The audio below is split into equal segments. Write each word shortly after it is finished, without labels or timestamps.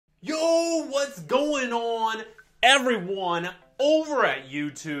Yo, what's going on, everyone over at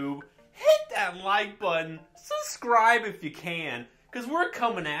YouTube? Hit that like button, subscribe if you can, because we're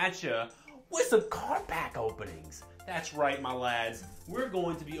coming at you with some card pack openings. That's right, my lads. We're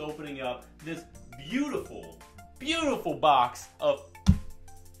going to be opening up this beautiful, beautiful box of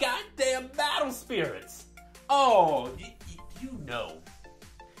goddamn battle spirits. Oh, do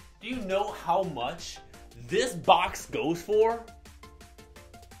you know how much this box goes for?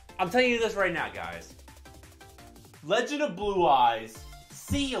 I'm telling you this right now, guys. Legend of Blue Eyes,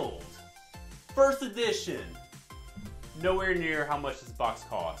 sealed, first edition. Nowhere near how much this box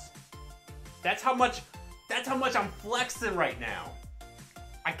costs. That's how much I'm flexing right now.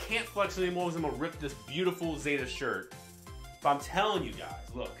 I can't flex anymore because I'm gonna rip this beautiful Zeta shirt. But I'm telling you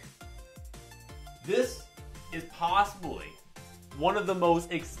guys, look. This is possibly one of the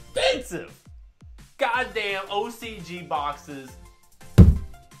most expensive goddamn OCG boxes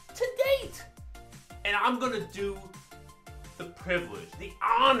to date. And I'm gonna do the privilege, the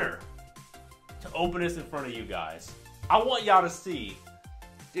honor to open this in front of you guys. I want y'all to see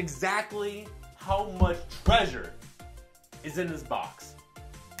exactly how much treasure is in this box.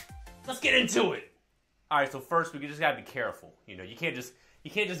 Let's get into it. All right, so first we just gotta be careful. You know, you can't just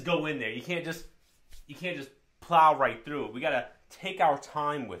go in there. You can't just plow right through it. We gotta take our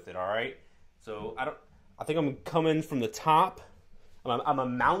time with it. All right. So I think I'm gonna come in from the top. I'm gonna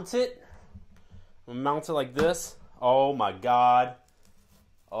mount it. I'm gonna mount it like this. Oh my God.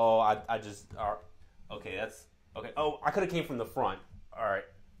 Oh, okay, that's okay. Oh, I could have came from the front. All right.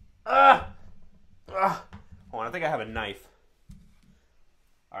 Hold on, I think I have a knife.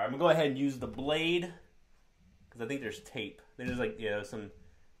 All right, I'm gonna go ahead and use the blade because I think there's tape. There's like some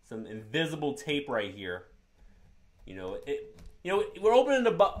invisible tape right here. We're opening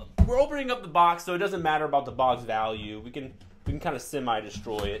up the box, so it doesn't matter about the box value. We can kind of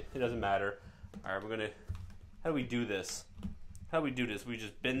semi-destroy it. It doesn't matter. All right, how do we do this? We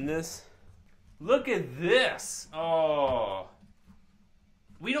just bend this. Look at this. Oh,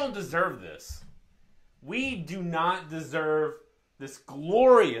 we don't deserve this. We do not deserve this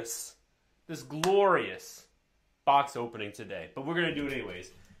glorious box opening today. But we're gonna do it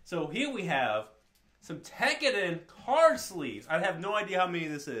anyways. So here we have some Tekkadan card sleeves. I have no idea how many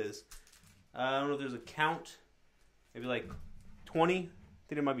this is. I don't know if there's a count. Maybe like 20. I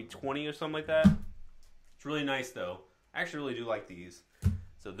think it might be 20 or something like that. It's really nice though. I actually really do like these.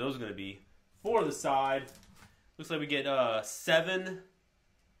 So those are going to be 4 to the side. Looks like we get 7.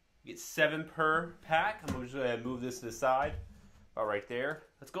 We get 7 per pack. I'm just going to move this to the side. About right there.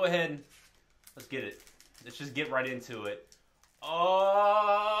 Let's go ahead and let's get it. Let's just get right into it.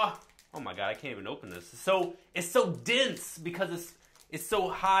 Oh my God, I can't even open this. It's so dense because it's so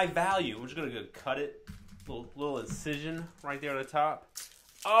high value. We're just gonna cut it. Little incision right there on the top.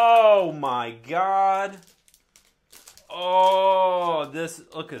 Oh my God. Oh,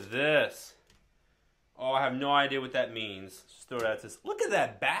 look at this. Oh, I have no idea what that means. Just throw that at this. Look at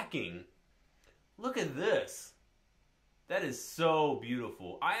that backing. Look at this. That is so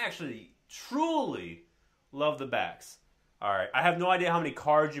beautiful. I actually truly love the backs. All right, I have no idea how many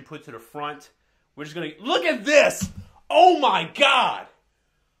cards you put to the front. We're just gonna look at this. Oh my God!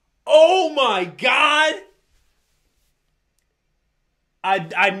 Oh my God!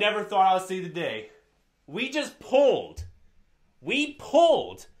 I never thought I would see the day. We pulled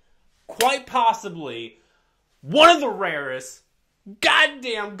quite possibly one of the rarest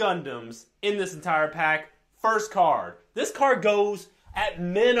goddamn Gundams in this entire pack. First card. This card goes at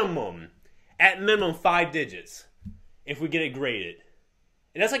minimum 5 digits. If we get it graded.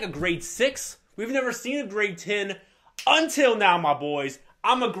 And that's like a grade 6. We've never seen a grade 10 until now, my boys.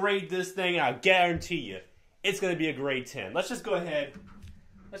 I'm going to grade this thing, and I guarantee you, it's going to be a grade 10. Let's just go ahead.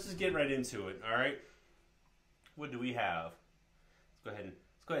 Let's just get right into it, all right? What do we have? Let's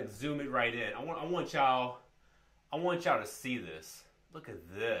go ahead and zoom it right in. I want y'all to see this. Look at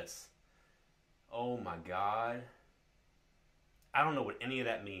this. Oh, my God. I don't know what any of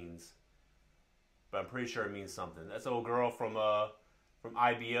that means. But I'm pretty sure it means something. That's the old girl from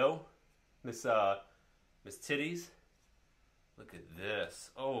IBO, Miss Titties. Look at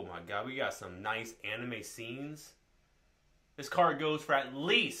this. Oh my God, we got some nice anime scenes. This card goes for at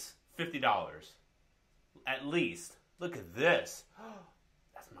least $50. At least. Look at this.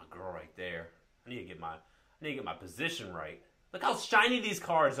 That's my girl right there. I need to get my position right. Look how shiny these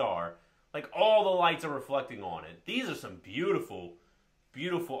cards are. Like all the lights are reflecting on it. These are some beautiful,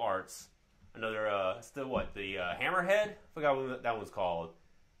 beautiful arts. Another, still what? The Hammerhead? I forgot what that one's called.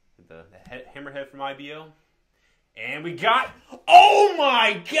 The Hammerhead from IBO. And we got, oh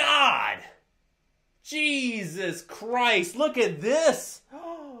my God! Jesus Christ, look at this!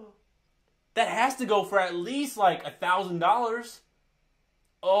 That has to go for at least like $1,000.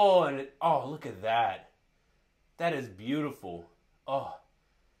 Oh, and oh, look at that. That is beautiful. Oh,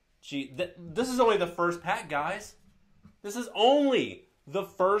 gee, this is only the first pack, guys. This is only the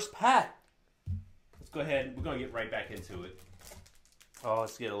first pack. Let's go ahead. We're gonna get right back into it. Oh,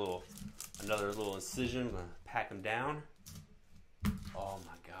 let's get another little incision. I'm gonna pack them down. Oh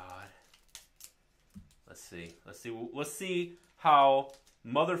my God. Let's see how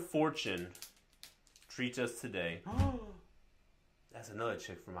Mother Fortune treats us today. That's another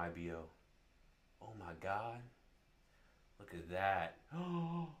chick from IBO. Oh my God. Look at that.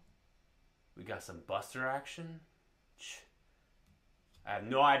 We got some Buster action. I have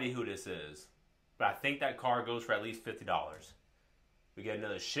no idea who this is, but I think that card goes for at least $50. We get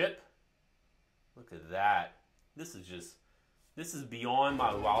another ship. Look at that. This is beyond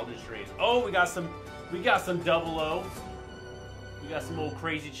my wildest dreams. Oh, we got some double O. We got some old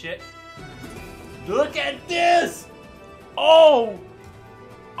crazy chick. Look at this! Oh!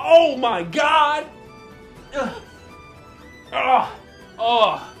 Oh my God!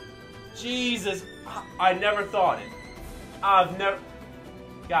 Oh! Jesus! I never thought it.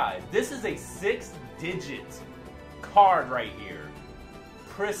 Guys, this is a 6-digit card right here.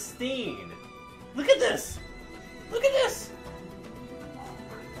 Pristine. Look at this! Look at this!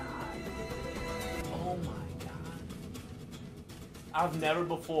 Oh my God. I've never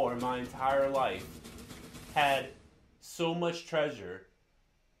before in my entire life had so much treasure.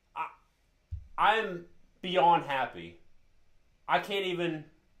 I'm beyond happy. I can't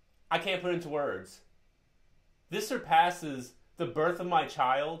put into words. This surpasses the birth of my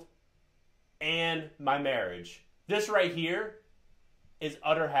child and my marriage. This right here is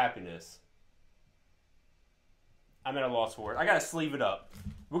utter happiness. I'm at a loss for it. I gotta sleeve it up.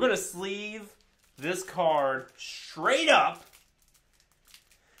 We're gonna sleeve this card straight up.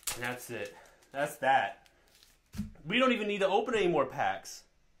 And that's it. That's that. We don't even need to open any more packs.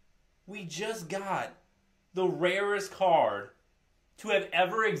 We just got the rarest card to have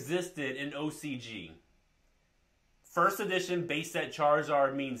ever existed in OCG. First edition base set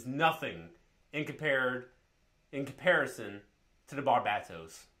Charizard means nothing in comparison to the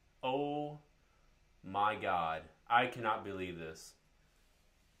Barbatos. Oh my God. I cannot believe this.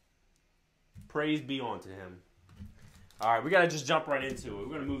 Praise be unto him. Alright, we gotta just jump right into it.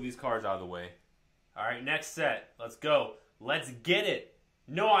 We're gonna move these cards out of the way. Alright, next set. Let's go. Let's get it.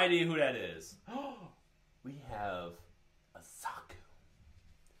 No idea who that is. We have a Zaku.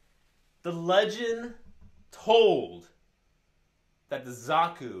 The legend told that the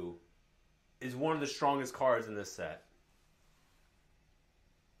Zaku is one of the strongest cards in this set.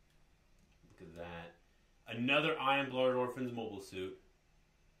 Look at that. Another Iron Blooded Orphans mobile suit.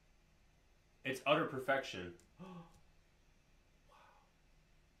 It's utter perfection. Wow.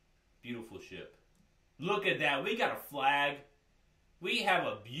 Beautiful ship. Look at that. We got a flag. We have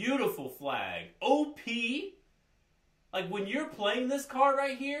a beautiful flag. OP. Like when you're playing this card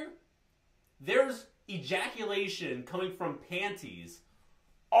right here, there's ejaculation coming from panties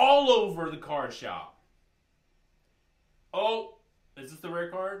all over the card shop. Oh, is this the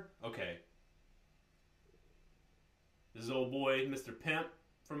rare card? Okay. This is old boy, Mr. Pimp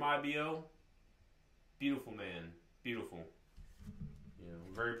from IBO. Beautiful man. Beautiful. You know,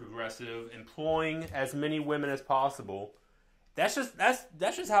 very progressive. Employing as many women as possible. That's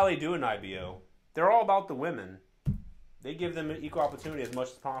just how they do in IBO. They're all about the women. They give them equal opportunity as much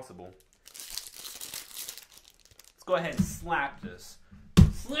as possible. Let's go ahead and slap this.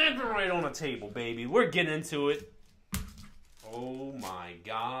 Slap it right on the table, baby. We're getting into it. Oh my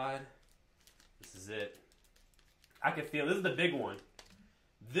God. This is it. I can feel this is the big one.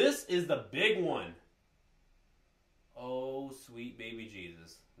 This is the big one. Oh, sweet baby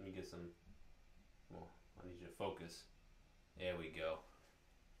Jesus. Let me get some. Well, I need you to focus. There we go.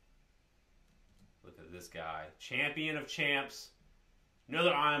 Look at this guy. Champion of champs.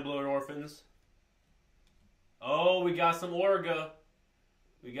 Another Iron Blooded Orphans. Oh, we got some Orga.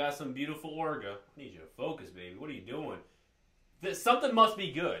 We got some beautiful Orga. I need you to focus, baby. What are you doing? Something must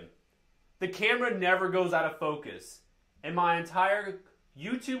be good. The camera never goes out of focus. In my entire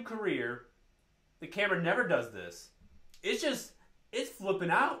YouTube career, the camera never does this. It's flipping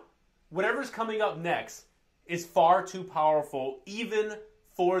out. Whatever's coming up next is far too powerful, even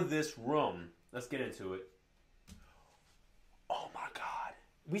for this room. Let's get into it. Oh my God.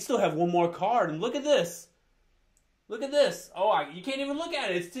 We still have one more card, and look at this. Look at this. Oh, you can't even look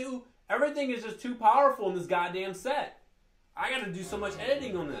at it. Everything is just too powerful in this goddamn set. I gotta do so much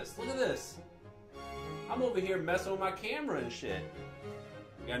editing on this. Look at this. I'm over here messing with my camera and shit.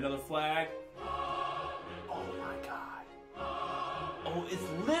 We got another flag. Oh my God. Oh, it's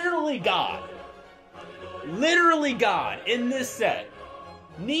literally God. Literally God in this set.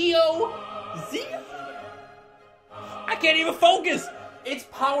 Neo Zeta? I can't even focus. Its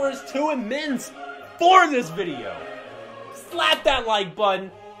power is too immense for this video. Slap that like button.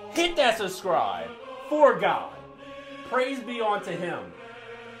 Hit that subscribe. For God. Praise be unto him.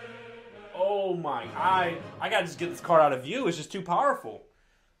 Oh my, I gotta just get this card out of view. It's just too powerful.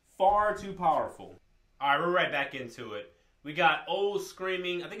 Far too powerful. Alright, we're right back into it. We got old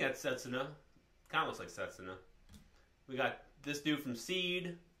screaming, I think that's Setsuna. Kinda looks like Setsuna. We got this dude from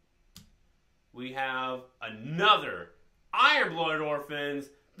Seed. We have another Iron-Blooded Orphans.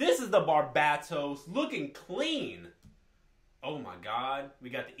 This is the Barbatos, looking clean. Oh my god.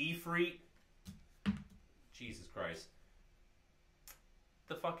 We got the Ifrit. Jesus Christ.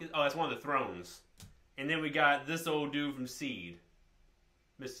 The fuck is... Oh, that's one of the thrones. And then we got this old dude from Seed.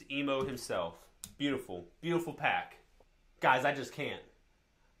 Mr. Emo himself. Beautiful. Beautiful pack. Guys, I just can't.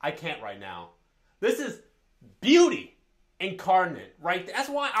 I can't right now. This is beauty incarnate, right? That's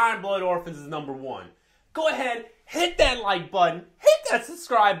why Iron-Blooded Orphans is #1. Go ahead, hit that like button, hit that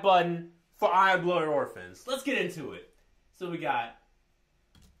subscribe button for Iron-Blooded Orphans. Let's get into it. So we got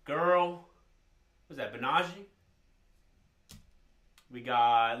Girl. What's that, Benaji? We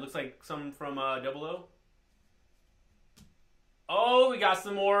got, looks like some from Double O. Oh, we got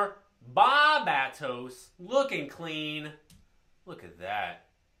some more Barbatos. Looking clean. Look at that.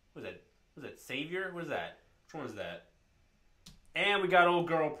 What is that? What is that, Savior? What is that? Which one is that? And we got old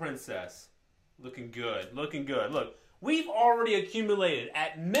Girl Princess. Looking good. Looking good. Look, we've already accumulated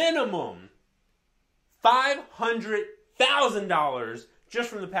at minimum $500,000 just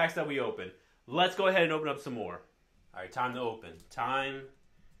from the packs that we opened. Let's go ahead and open up some more. Alright, time to open. Time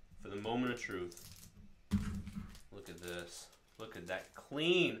for the moment of truth. Look at this. Look at that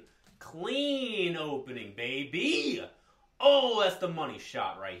clean opening, baby. Oh, that's the money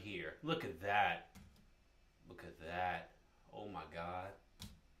shot right here. Look at that. Look at that. Oh my god.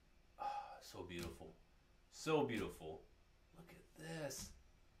 Oh, so beautiful. So beautiful. Look at this.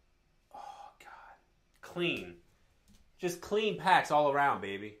 Oh god. Clean. Just clean packs all around,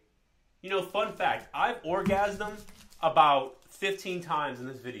 baby. You know, fun fact, I've orgasmed about 15 times in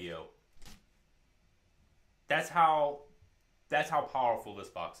this video. That's how powerful this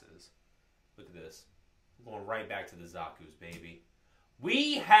box is. Look at this. We're going right back to the Zaku's, baby.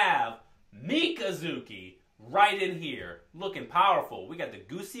 We have Mikazuki right in here. Looking powerful. We got the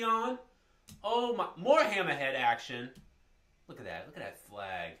Gusion. Oh my, more hammerhead action. Look at that. Look at that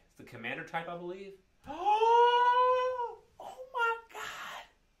flag. It's the commander type, I believe. Oh my god.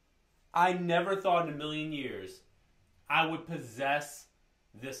 I never thought in a million years I would possess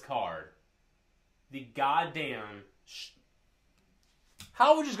this card. The goddamn...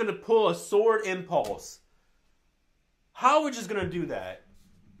 How are we just going to pull a Sword Impulse? How are we just going to do that?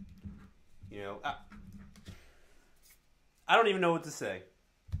 You know, I don't even know what to say.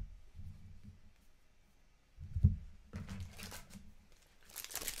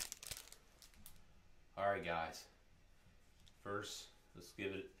 Alright, guys. First, let's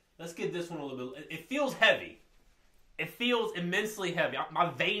give this one a little bit. It feels heavy. It feels immensely heavy.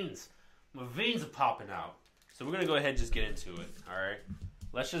 My veins are popping out. So we're going to go ahead and just get into it. Alright?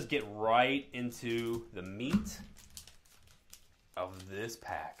 Let's just get right into the meat of this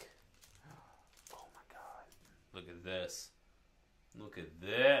pack. Oh my god. Look at this. Look at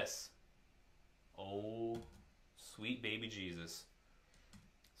this. Oh, sweet baby Jesus.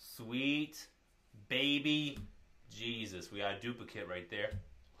 Sweet baby Jesus. We got a duplicate right there.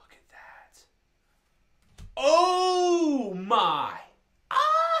 Look at that. Oh my.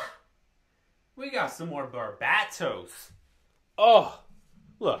 Ah! We got some more Barbatos. Oh,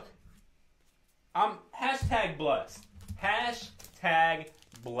 look. I'm hashtag blessed. Hashtag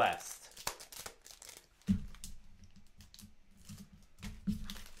blessed.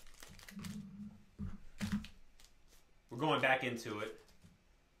 We're going back into it.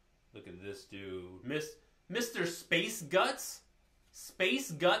 Look at this dude. Mr. Space Guts.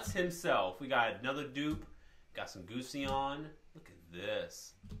 Space Guts himself. We got another dupe. Got some Gusion. Look at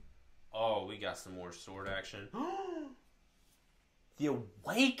this. Oh, we got some more sword action. The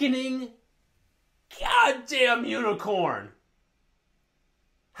Awakening goddamn unicorn.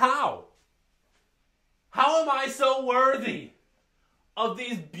 How? How am I so worthy of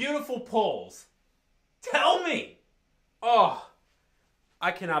these beautiful pulls? Tell me. Oh,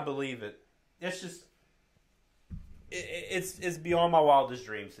 I cannot believe it. It's just, it's beyond my wildest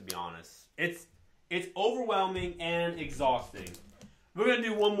dreams, to be honest. It's overwhelming and exhausting. We're gonna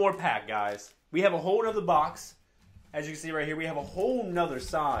do one more pack, guys. We have a whole nother box. As you can see right here, we have a whole nother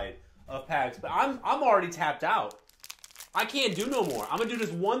side of packs. But I'm already tapped out. I can't do no more. I'm going to do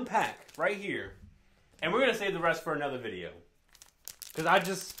this one pack right here. And we're going to save the rest for another video. Because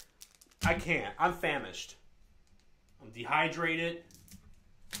I can't. I'm famished. I'm dehydrated.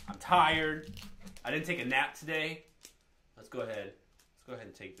 I'm tired. I didn't take a nap today. Let's go ahead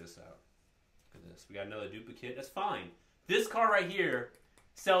and take this out. Look at this. We got another duplicate. That's fine. This card right here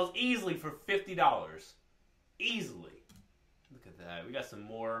sells easily for $50. Easily. Look at that. We got some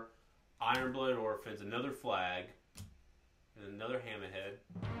more Iron Blooded Orphans, another flag, and another hammerhead.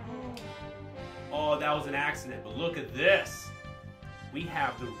 Oh, that was an accident, but look at this. We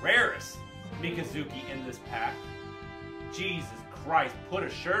have the rarest Mikazuki in this pack. Jesus Christ, put a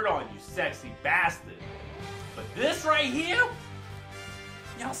shirt on, you sexy bastard. But this right here,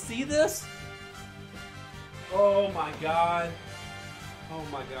 y'all see this? Oh my god. Oh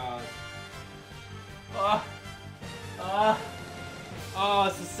my god. Oh,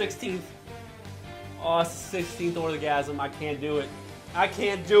 it's the 16th. Oh, it's the 16th orgasm. I can't do it. I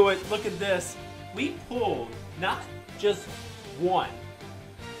can't do it. Look at this. We pulled not just one.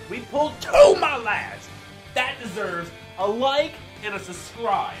 We pulled two, my lads. That deserves a like and a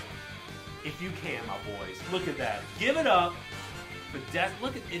subscribe. If you can, my boys. Look at that. Give it up. But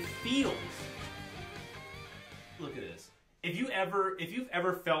look at it. Feels. Look at this. If you've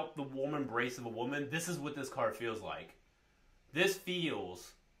ever felt the warm embrace of a woman, this is what this card feels like. This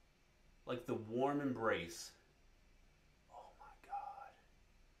feels like the warm embrace. Oh my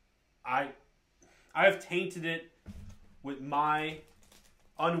god. I have tainted it with my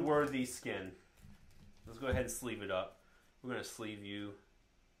unworthy skin. Let's go ahead and sleeve it up. We're gonna sleeve you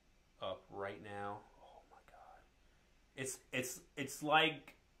up right now. Oh my god. It's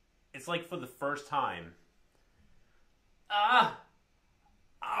like for the first time. God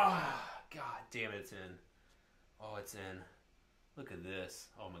damn it, it's in. Oh, it's in. Look at this.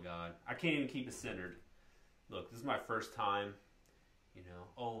 Oh my god. I can't even keep it centered. Look, this is my first time. You know.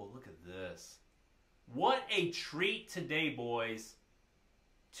 Oh, look at this. What a treat today, boys.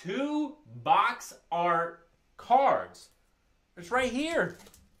 2 box art cards. It's right here.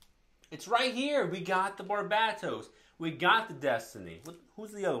 It's right here. We got the Barbatos. We got the Destiny.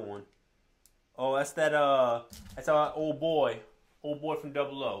 Who's the other one? Oh, that's our old boy from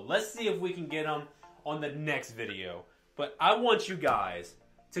 00. Let's see if we can get him on the next video. But I want you guys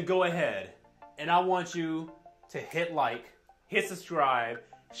to go ahead and I want you to hit like, hit subscribe,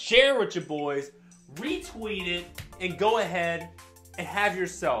 share with your boys, retweet it, and go ahead and have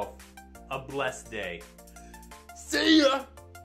yourself a blessed day. See ya!